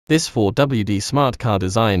This 4WD smart car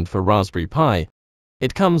designed for Raspberry Pi.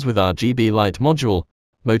 It comes with RGB light module,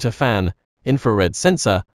 motor fan, infrared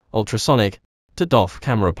sensor, ultrasonic, to DOF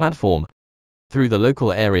camera platform. Through the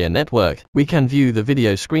local area network, we can view the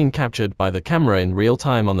video screen captured by the camera in real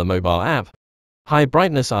time on the mobile app. High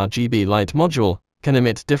brightness RGB light module can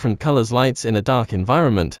emit different colors lights in a dark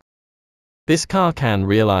environment. This car can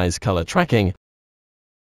realize color tracking,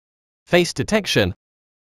 face detection,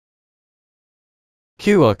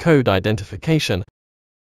 QR code identification,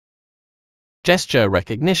 gesture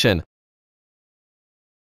recognition,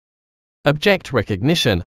 object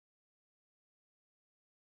recognition.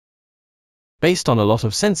 Based on a lot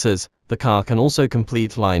of sensors, the car can also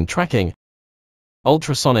complete line tracking,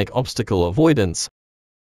 ultrasonic obstacle avoidance,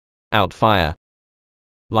 outfire,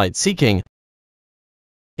 light seeking.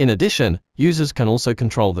 In addition, users can also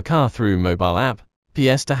control the car through mobile app,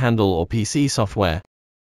 PS to handle or PC software.